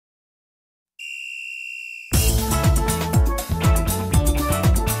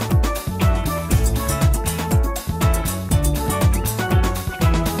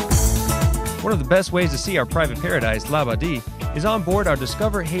One of the best ways to see our private paradise, Labadee, is on board our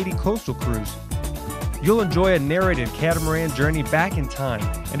Discover Haiti coastal cruise. You'll enjoy a narrated catamaran journey back in time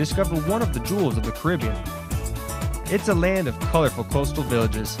and discover one of the jewels of the Caribbean. It's a land of colorful coastal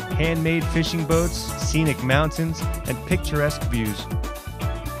villages, handmade fishing boats, scenic mountains, and picturesque views.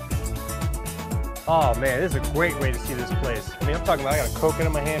 Oh man, this is a great way to see this place. I mean, I'm talking about, I got a coconut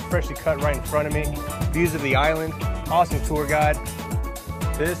in my hand, freshly cut right in front of me, views of the island, awesome tour guide.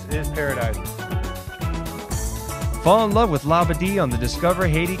 This is paradise. Fall in love with Labadee on the Discover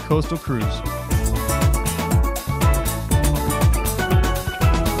Haiti Coastal Cruise.